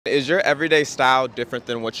Is your everyday style different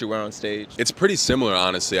than what you wear on stage? It's pretty similar,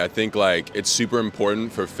 honestly. I think like it's super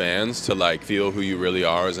important for fans to like feel who you really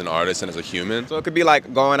are as an artist and as a human. So it could be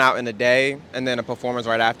like going out in a day and then a performance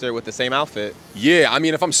right after with the same outfit. Yeah, I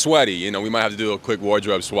mean, if I'm sweaty, you know, we might have to do a quick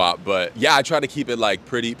wardrobe swap, but yeah, I try to keep it like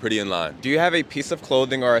pretty in line. Do you have a piece of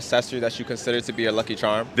clothing or accessory that you consider to be your lucky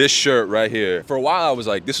charm? This shirt right here. For a while, I was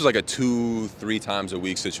like, this was like a 2-3 times a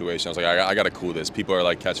week situation. I was like, I gotta cool this. People are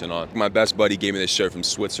like catching on. My best buddy gave me this shirt from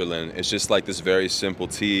Switzerland. It's just like this very simple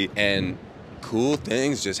tee, and cool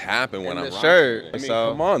things just happen when I'm rocking shirt. it. I mean,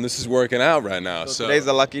 So come on, this is working out right now. So today's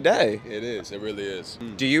a lucky day. It is, it really is.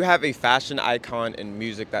 Do you have a fashion icon in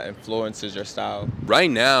music that influences your style?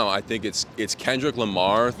 Right now, I think it's Kendrick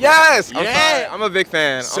Lamar. Yes! I'm Yeah. sorry. I'm a big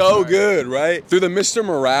fan. So good, right? Through the Mr.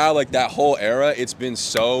 Morale, like that whole era, it's been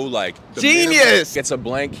so like genius! It's a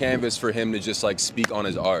blank canvas for him to just like speak on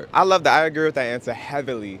his art. I love that. I agree with that answer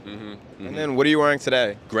heavily. And then what are you wearing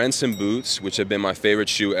today? Grenson boots, which have been my favorite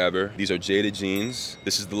shoe ever. These are Jaded jeans.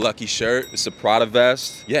 This is the Lucky shirt. This is a Prada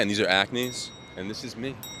vest. Yeah, and these are Acne's. And this is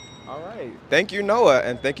me. All right. Thank you, Noah,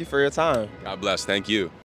 and thank you for your time. God bless. Thank you.